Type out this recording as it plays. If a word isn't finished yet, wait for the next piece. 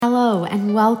Hello,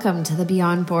 and welcome to the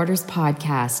Beyond Borders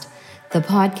podcast, the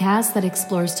podcast that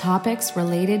explores topics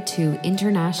related to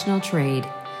international trade.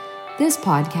 This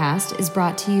podcast is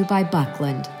brought to you by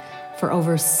Buckland. For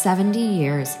over 70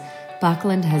 years,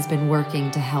 Buckland has been working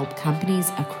to help companies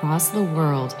across the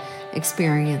world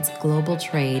experience global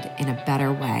trade in a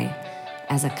better way.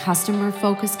 As a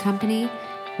customer-focused company,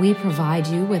 we provide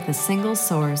you with a single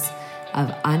source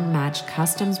of unmatched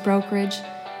customs brokerage,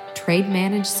 trade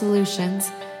managed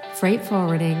solutions, freight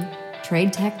forwarding,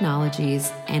 trade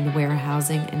technologies, and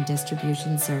warehousing and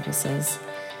distribution services.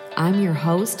 I'm your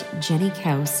host, Jenny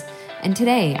Kaus, and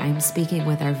today I'm speaking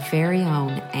with our very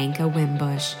own Anka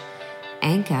Wimbush.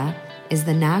 Anka is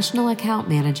the National Account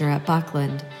Manager at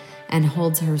Buckland and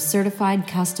holds her Certified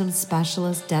Customs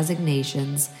Specialist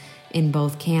designations in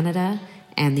both Canada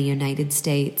and the United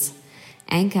States.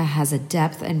 Anka has a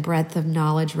depth and breadth of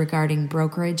knowledge regarding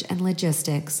brokerage and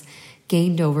logistics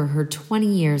gained over her 20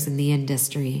 years in the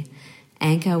industry.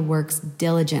 Anka works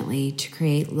diligently to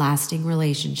create lasting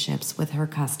relationships with her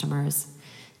customers.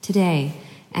 Today,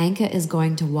 Anka is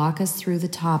going to walk us through the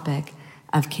topic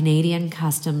of Canadian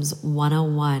Customs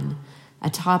 101, a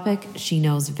topic she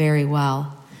knows very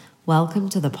well. Welcome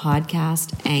to the podcast,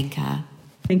 Anka.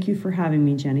 Thank you for having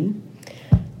me, Jenny.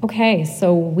 Okay,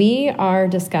 so we are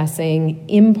discussing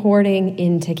importing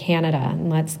into Canada, and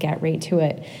let's get right to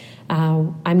it.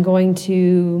 I'm going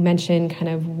to mention kind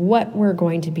of what we're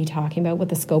going to be talking about, what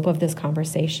the scope of this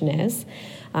conversation is.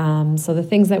 So the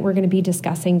things that we're going to be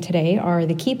discussing today are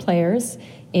the key players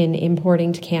in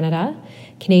importing to Canada,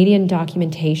 Canadian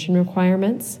documentation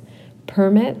requirements,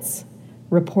 permits,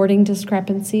 reporting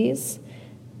discrepancies,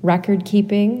 record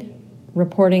keeping,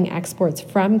 reporting exports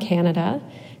from Canada,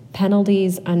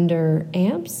 penalties under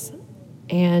AMPS,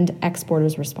 and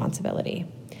exporter's responsibility.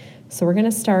 So we're going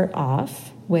to start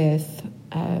off with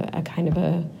a kind of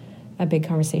a big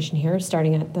conversation here,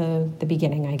 starting at the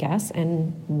beginning, I guess.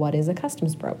 And what is a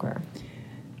customs broker?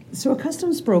 So a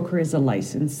customs broker is a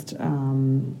licensed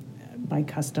by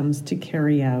customs to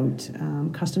carry out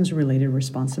customs-related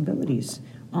responsibilities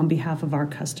on behalf of our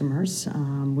customers,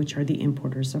 which are the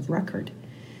importers of record.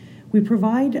 We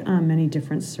provide many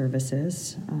different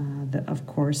services, of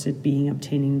course, it being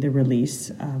obtaining the release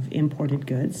of imported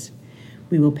goods.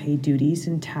 We will pay duties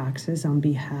and taxes on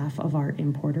behalf of our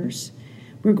importers.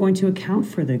 We're going to account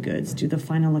for the goods, do the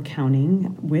final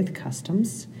accounting with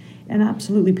customs, and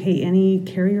absolutely pay any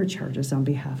carrier charges on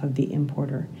behalf of the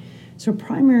importer. So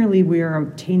primarily we are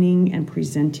obtaining and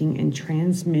presenting and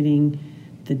transmitting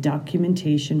the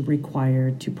documentation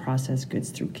required to process goods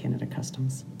through Canada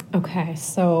Customs. Okay,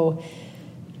 so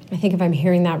I think if I'm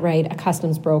hearing that right, a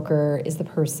customs broker is the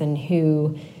person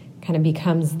who kind of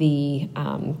becomes the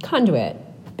conduit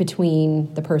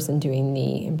between the person doing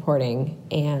the importing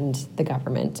and the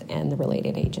government and the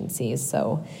related agencies.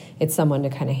 So it's someone to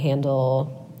kind of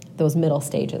handle those middle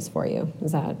stages for you.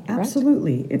 Is that correct?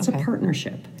 Absolutely. It's a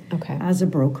partnership. Okay. As a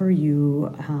broker,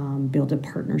 you build a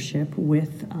partnership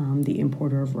with the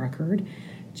importer of record,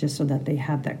 just so that they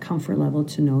have that comfort level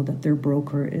to know that their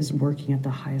broker is working at the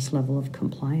highest level of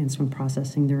compliance when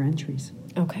processing their entries.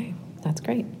 Okay, that's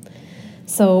great.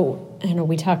 So,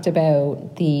 we talked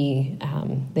about the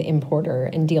importer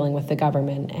and dealing with the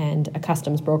government and a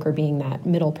customs broker being that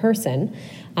middle person.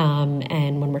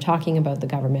 And when we're talking about the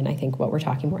government, I think what we're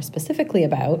talking more specifically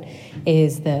about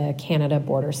is the Canada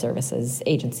Border Services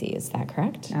Agency. Is that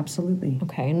correct? Absolutely.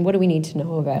 Okay, and what do we need to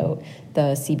know about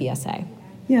the CBSA?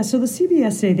 Yeah, so the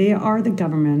CBSA, they are the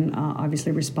government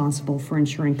obviously responsible for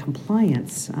ensuring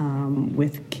compliance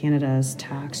with Canada's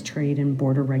tax, trade, and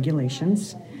border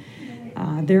regulations.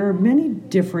 There are many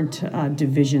different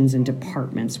divisions and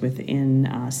departments within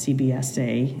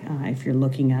CBSA, if you're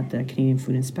looking at the Canadian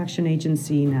Food Inspection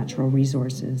Agency, Natural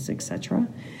Resources, etc.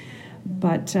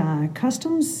 But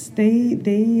Customs, they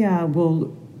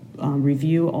will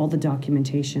review all the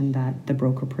documentation that the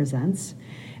broker presents.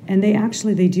 And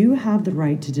they do have the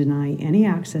right to deny any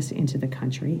access into the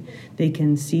country. They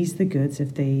can seize the goods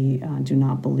if they do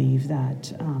not believe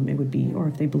that it would be, or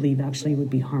if they believe actually it would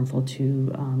be harmful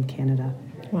to Canada.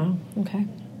 Wow. Okay.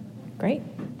 Great.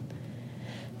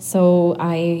 So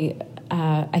I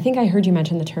think I heard you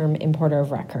mention the term importer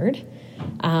of record.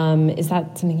 Is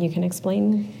that something you can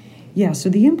explain? Yeah. So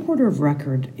the importer of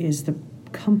record is the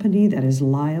company that is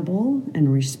liable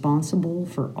and responsible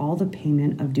for all the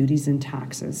payment of duties and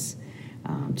taxes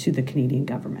to the Canadian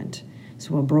government.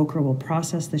 So a broker will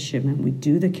process the shipment, we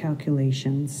do the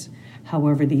calculations.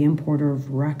 However, the importer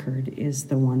of record is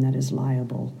the one that is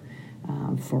liable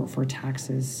for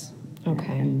taxes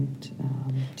Okay. And,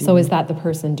 so is that the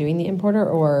person doing the importer,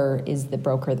 or is the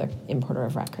broker the importer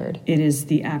of record? It is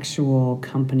the actual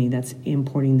company that's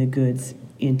importing the goods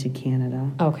into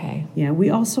Canada. Okay. Yeah, we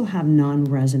also have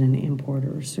non-resident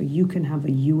importers. So you can have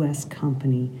a U.S.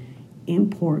 company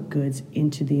import goods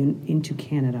into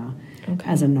Canada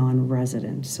as a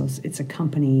non-resident. So it's a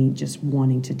company just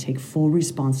wanting to take full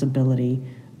responsibility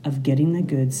of getting the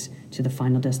goods to the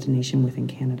final destination within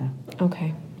Canada.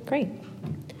 Okay, great.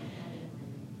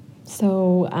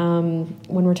 So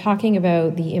when we're talking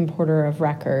about the importer of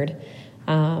record,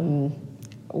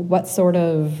 what sort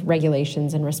of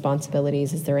regulations and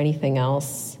responsibilities? Is there anything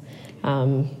else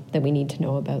that we need to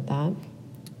know about that?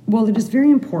 Well, it is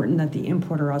very important that the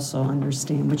importer also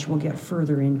understand, which we'll get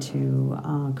further into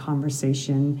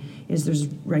conversation, is there's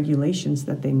regulations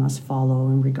that they must follow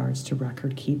in regards to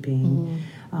record keeping.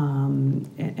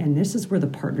 And this is where the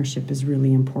partnership is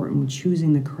really important,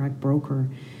 choosing the correct broker,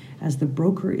 as the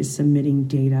broker is submitting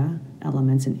data,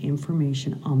 elements, and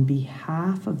information on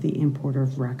behalf of the importer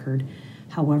of record.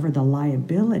 However, the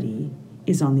liability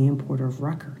is on the importer of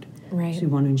record. Right. So we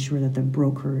want to ensure that the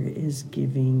broker is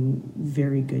giving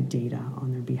very good data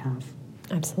on their behalf.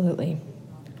 Absolutely.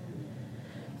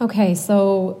 Okay,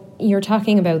 so you're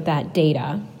talking about that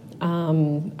data.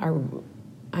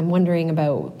 I'm wondering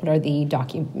about what are the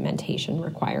documentation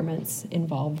requirements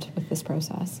involved with this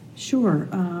process? Sure.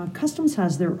 Customs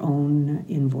has their own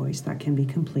invoice that can be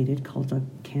completed called a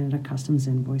Canada Customs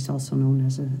Invoice, also known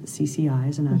as a CCI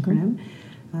as an acronym.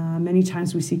 Many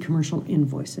times we see commercial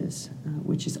invoices,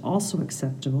 which is also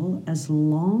acceptable as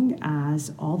long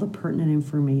as all the pertinent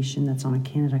information that's on a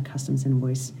Canada Customs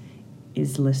Invoice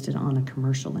is listed on a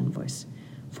commercial invoice.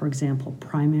 For example,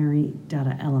 primary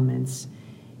data elements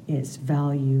is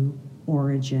value,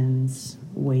 origins,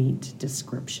 weight,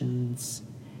 descriptions,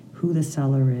 who the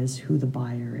seller is, who the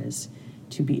buyer is,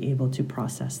 to be able to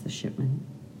process the shipment.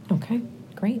 Okay,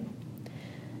 great.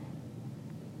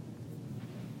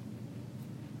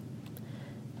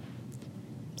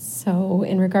 So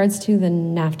in regards to the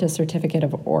NAFTA Certificate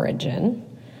of Origin,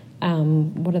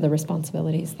 what are the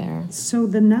responsibilities there? So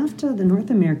the NAFTA, the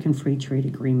North American Free Trade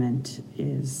Agreement,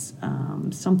 is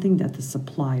something that the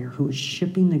supplier who is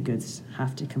shipping the goods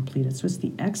have to complete it. So it's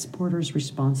the exporter's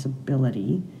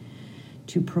responsibility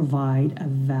to provide a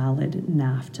valid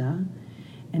NAFTA.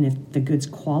 And if the goods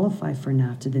qualify for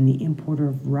NAFTA, then the importer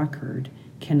of record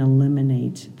can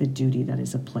eliminate the duty that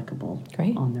is applicable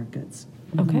on their goods.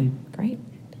 Okay, great.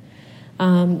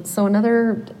 So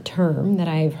another term that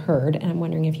I've heard, and I'm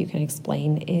wondering if you can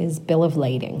explain, is bill of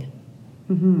lading.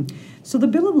 So the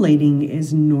bill of lading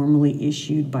is normally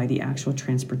issued by the actual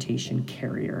transportation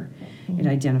carrier. It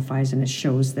identifies and it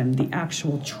shows them the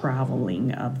actual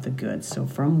traveling of the goods. So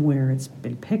from where it's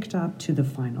been picked up to the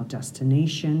final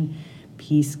destination,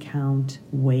 piece count,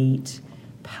 weight,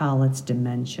 pallets,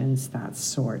 dimensions, that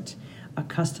sort. A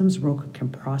customs broker can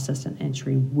process an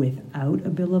entry without a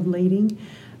bill of lading.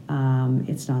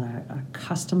 It's not a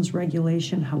customs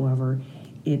regulation. However,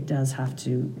 it does have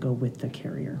to go with the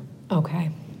carrier.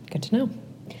 Okay, good to know.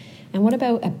 And what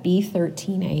about a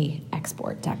B13A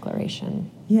export declaration?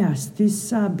 Yes,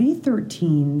 this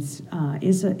B13s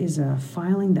is a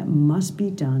filing that must be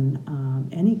done.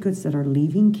 Any goods that are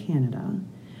leaving Canada,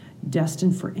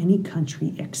 destined for any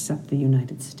country except the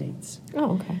United States.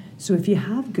 Oh, okay. So if you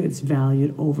have goods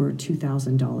valued over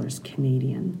 $2,000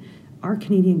 Canadian, our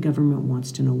Canadian government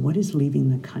wants to know what is leaving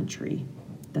the country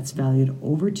that's valued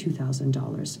over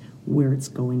 $2,000, where it's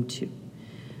going to.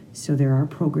 So there are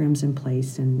programs in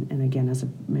place, and again, as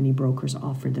many brokers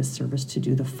offer this service to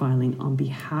do the filing on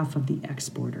behalf of the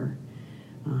exporter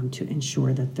to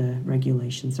ensure that the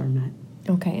regulations are met.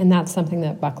 Okay, and that's something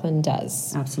that Buckland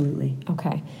does? Absolutely.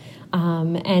 Okay.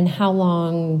 And how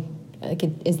long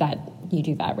is that? You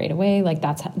do that right away?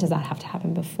 Does that have to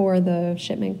happen before the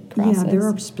shipment process? Yeah, there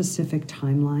are specific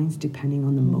timelines depending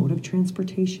on the mode of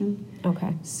transportation.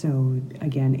 Okay. So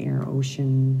again, air,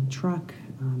 ocean, truck,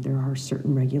 there are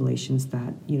certain regulations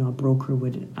that, a broker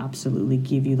would absolutely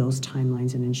give you those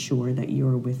timelines and ensure that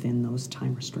you're within those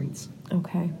time restraints.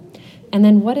 Okay. And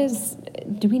then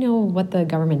do we know what the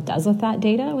government does with that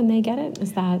data when they get it?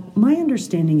 Is that... My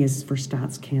understanding is for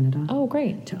Stats Canada. Oh,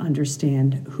 great. To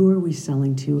understand who are we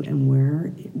selling to and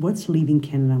what's leaving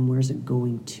Canada and where's it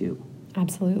going to.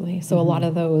 Absolutely. So a lot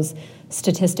of those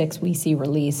statistics we see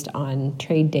released on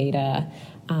trade data,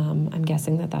 I'm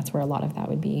guessing that's where a lot of that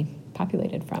would be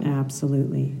populated from.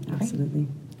 Absolutely. Absolutely.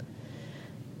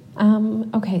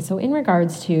 Okay, so in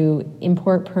regards to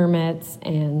import permits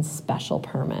and special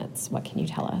permits, what can you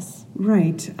tell us?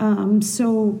 Right.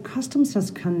 So Customs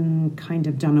has kind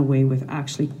of done away with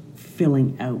actually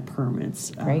filling out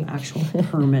permits, Right. actual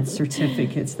permit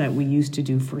certificates that we used to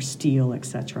do for steel,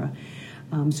 etc.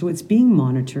 So it's being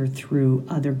monitored through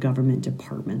other government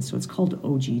departments. So it's called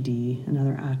OGD,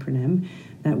 another acronym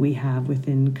that we have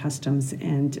within Customs,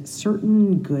 and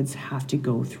certain goods have to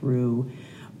go through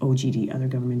OGD, other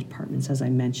government departments. As I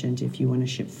mentioned, if you want to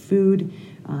ship food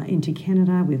into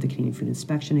Canada, we have the Canadian Food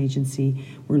Inspection Agency.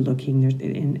 We're looking there,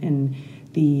 and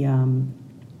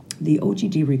the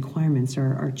OGD requirements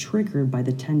are triggered by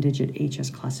the 10-digit HS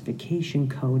classification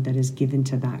code that is given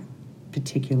to that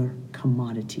particular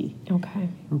commodity.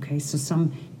 Okay, so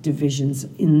some divisions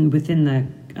within the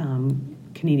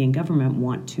Canadian government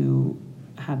want to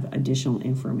have additional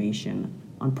information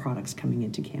on products coming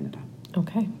into Canada.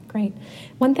 Okay, great.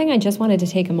 One thing I just wanted to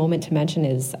take a moment to mention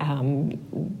is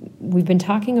we've been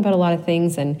talking about a lot of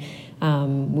things, and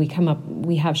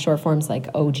we have short forms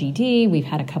like OGD. We've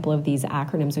had a couple of these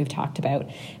acronyms we've talked about.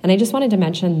 And I just wanted to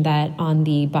mention that on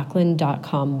the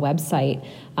buckland.com website,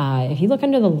 if you look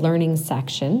under the learning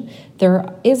section,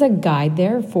 there is a guide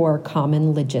there for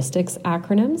common logistics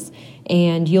acronyms,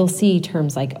 and you'll see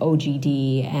terms like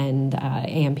OGD and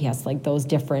AMPS, like those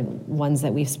different ones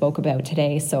that we've spoke about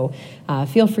today. So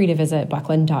feel free to visit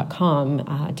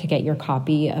buckland.com to get your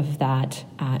copy of that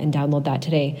and download that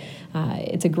today.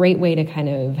 It's a great way to kind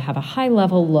of have a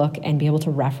high-level look and be able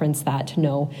to reference that to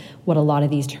know what a lot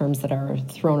of these terms that are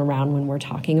thrown around when we're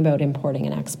talking about importing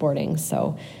and exporting.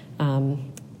 So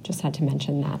just had to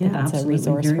mention that, that's a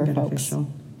resource very for beneficial.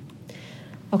 folks.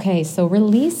 Okay, so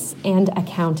release and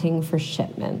accounting for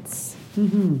shipments.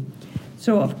 Mm-hmm.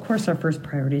 So, of course, our first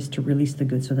priority is to release the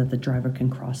goods so that the driver can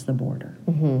cross the border.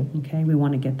 Mm-hmm. Okay, we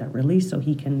want to get that release so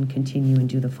he can continue and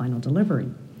do the final delivery.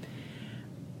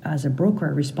 As a broker,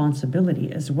 our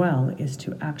responsibility as well is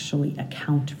to actually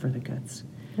account for the goods.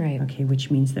 Right. Okay, which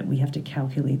means that we have to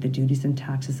calculate the duties and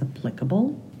taxes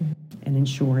applicable and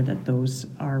ensure that those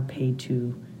are paid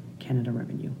to Canada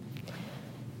Revenue.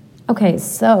 Okay,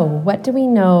 so what do we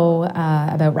know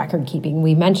about record keeping?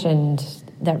 We mentioned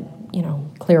that,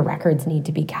 clear records need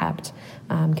to be kept.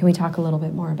 Can we talk a little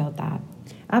bit more about that?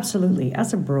 Absolutely.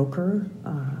 As a broker,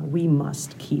 we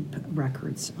must keep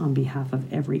records on behalf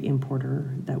of every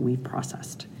importer that we've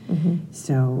processed. Mm-hmm.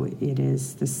 So it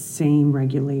is the same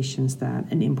regulations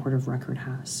that an importer of record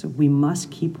has. So we must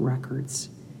keep records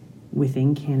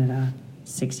within Canada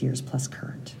 6 years plus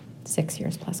current. 6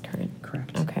 years plus current.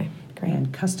 Correct. Okay, great.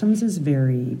 And Customs is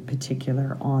very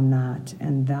particular on that,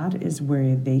 and that is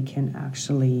where they can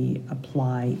actually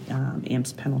apply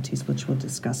AMPS penalties, which we'll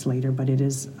discuss later, but it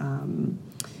is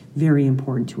very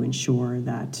important to ensure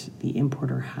that the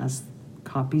importer has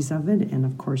copies of it, and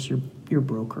of course your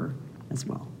broker as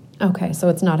well. Okay, so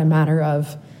it's not a matter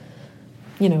of,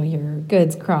 your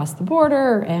goods cross the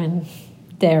border and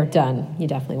they're done. You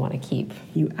definitely want to keep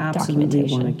You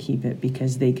absolutely want to keep it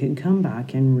because they can come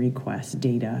back and request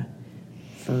data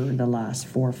for the last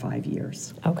 4 or 5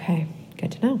 years. Okay,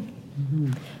 good to know.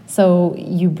 Mm-hmm. So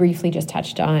you briefly just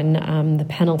touched on the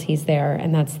penalties there,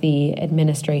 and that's the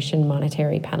Administration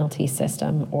Monetary Penalty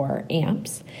System, or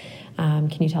AMPS.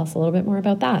 Can you tell us a little bit more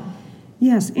about that?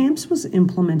 Yes, AMPS was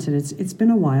implemented. It's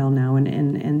been a while now,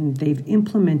 and they've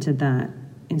implemented that.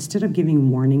 Instead of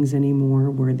giving warnings anymore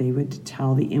where they would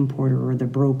tell the importer or the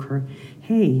broker,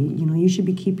 hey, you should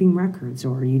be keeping records,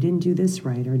 or you didn't do this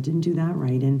right, or didn't do that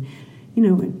right. And,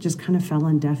 it just kind of fell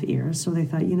on deaf ears. So they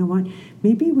thought, what,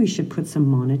 maybe we should put some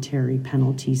monetary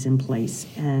penalties in place,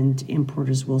 and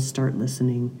importers will start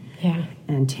listening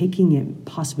and taking it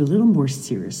possibly a little more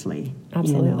seriously.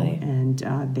 Absolutely. And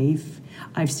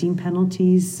I've seen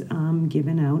penalties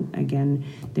given out. Again,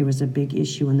 there was a big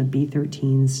issue on the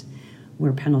B-13s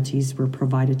where penalties were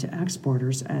provided to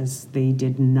exporters as they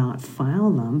did not file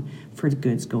them for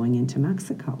goods going into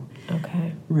Mexico.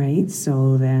 Okay. Right?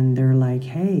 So then they're like,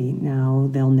 hey, now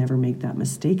they'll never make that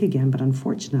mistake again. But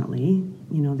unfortunately,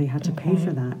 they had to pay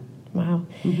for that. Wow.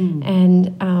 Mm-hmm.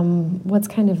 And what's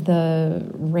kind of the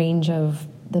range of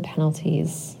the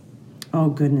penalties? Oh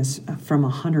goodness, from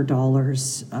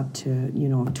 $100 up to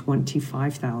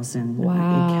 $25,000. Wow.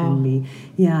 It can be.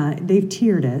 Yeah, they've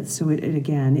tiered it, so it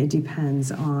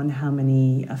depends on how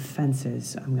many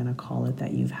offenses, I'm going to call it,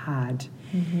 that you've had.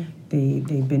 Mm-hmm.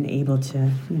 They've been able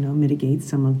to mitigate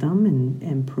some of them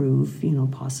and prove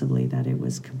possibly that it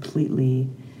was completely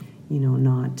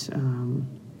not.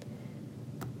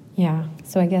 Yeah.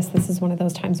 So I guess this is one of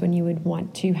those times when you would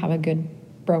want to have a good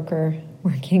broker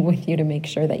working with you to make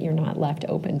sure that you're not left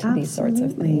open to these sorts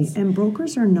of things. And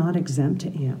brokers are not exempt to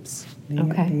AMPS.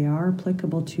 Okay. They are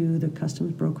applicable to the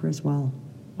customs broker as well.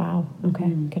 Wow. Okay.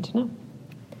 Mm-hmm. Good to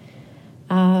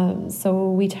know.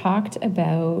 So we talked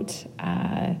about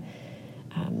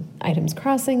items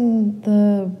crossing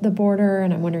the border,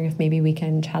 and I'm wondering if maybe we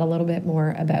can chat a little bit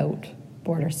more about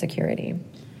border security.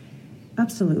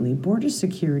 Absolutely. Border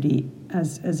security,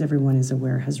 as everyone is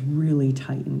aware, has really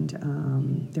tightened.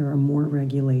 There are more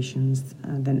regulations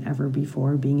than ever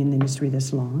before. Being in the industry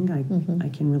this long, I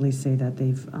can really say that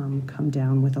they've come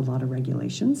down with a lot of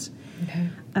regulations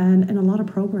and a lot of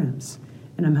programs.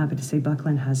 And I'm happy to say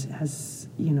Buckland has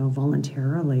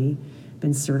voluntarily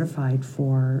been certified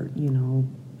for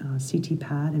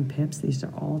CTPAT and PIPS. These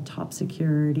are all top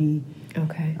security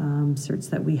certs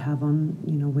that we have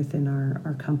on within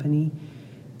our company.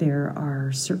 There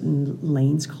are certain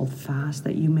lanes called FAST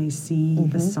that you may see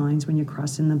the signs when you're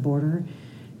crossing the border.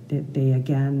 They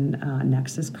again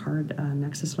Nexus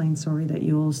lane, that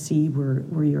you'll see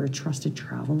where you're a trusted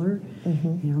traveler.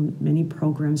 Many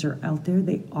programs are out there.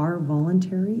 They are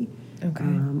voluntary.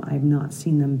 I've not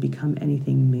seen them become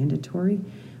anything mandatory.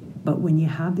 But when you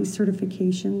have these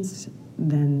certifications,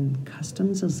 then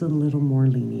customs is a little more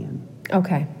lenient.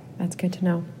 Okay, that's good to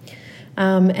know.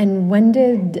 And when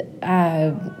did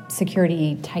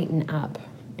security tighten up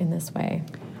in this way?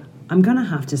 I'm going to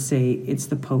have to say it's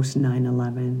the post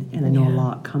 9/11, and I know a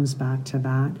lot comes back to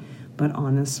that. But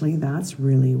honestly, that's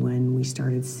really when we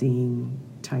started seeing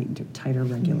tighter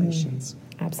regulations.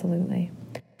 Absolutely.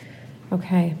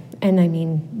 Okay. And I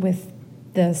mean, with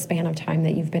the span of time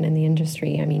that you've been in the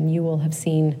industry, I mean, you will have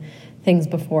seen things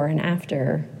before and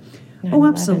after 9/11. Oh,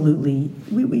 absolutely.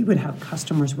 We would have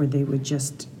customers where they would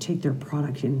just take their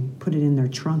product and put it in their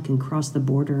trunk and cross the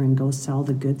border and go sell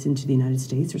the goods into the United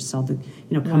States, or sell come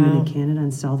into Canada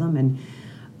and sell them. And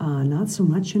not so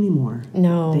much anymore.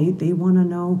 No. They want to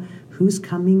know who's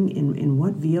coming in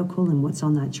what vehicle and what's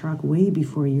on that truck way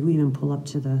before you even pull up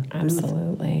to the booth.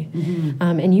 Absolutely.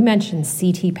 And you mentioned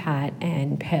CTPAT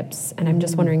and PIPS, and I'm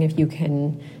just wondering if you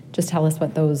can just tell us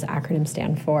what those acronyms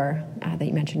stand for that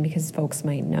you mentioned, because folks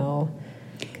might know.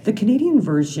 The Canadian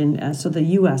version, so the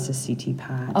U.S. is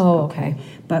CTPAT. Oh, okay.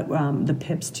 But the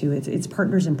PIPS too, it's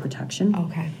Partners in Protection.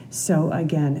 Okay. So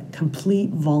again,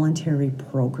 complete voluntary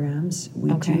programs.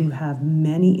 We do have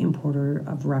many importer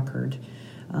of record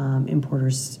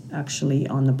importers actually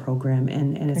on the program,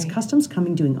 and it's customs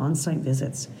coming doing on-site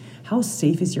visits. How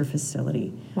safe is your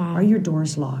facility? Wow. Are your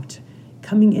doors locked?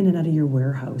 Coming in and out of your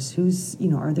warehouse,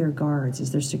 are there guards?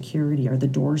 Is there security? Are the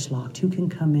doors locked? Who can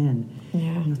come in?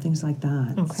 Yeah. Things like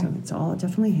that. Okay. So it's all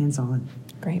definitely hands-on.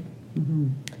 Great.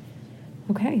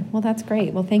 Okay, well, that's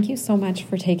great. Well, thank you so much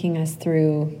for taking us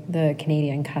through the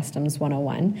Canadian Customs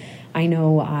 101. I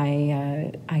know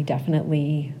I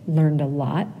definitely learned a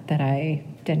lot that I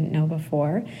didn't know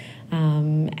before.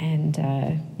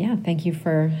 Thank you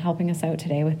for helping us out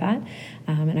today with that.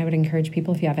 And I would encourage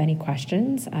people, if you have any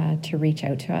questions, to reach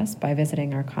out to us by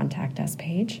visiting our Contact Us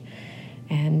page.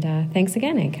 And thanks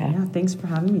again, Anka. Yeah, thanks for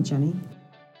having me, Jenny.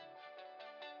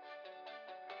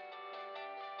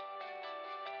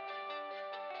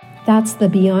 That's the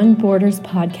Beyond Borders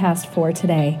podcast for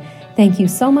today. Thank you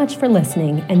so much for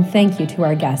listening, and thank you to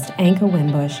our guest, Anka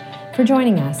Wimbush, for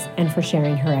joining us and for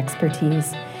sharing her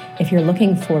expertise. If you're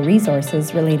looking for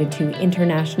resources related to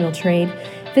international trade,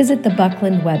 visit the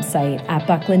Buckland website at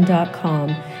buckland.com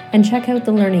and check out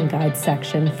the Learning Guide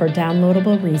section for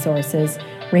downloadable resources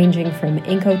ranging from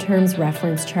Incoterms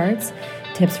reference charts,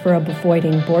 tips for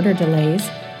avoiding border delays,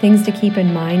 things to keep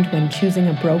in mind when choosing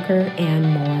a broker,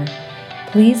 and more.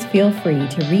 Please feel free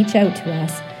to reach out to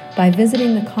us by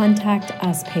visiting the Contact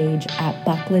Us page at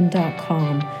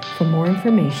buckland.com for more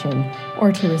information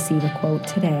or to receive a quote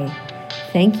today.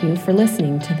 Thank you for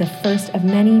listening to the first of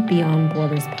many Beyond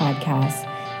Borders podcasts,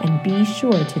 and be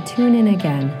sure to tune in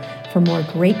again for more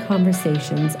great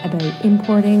conversations about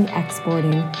importing,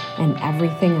 exporting, and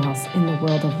everything else in the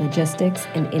world of logistics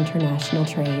and international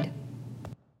trade.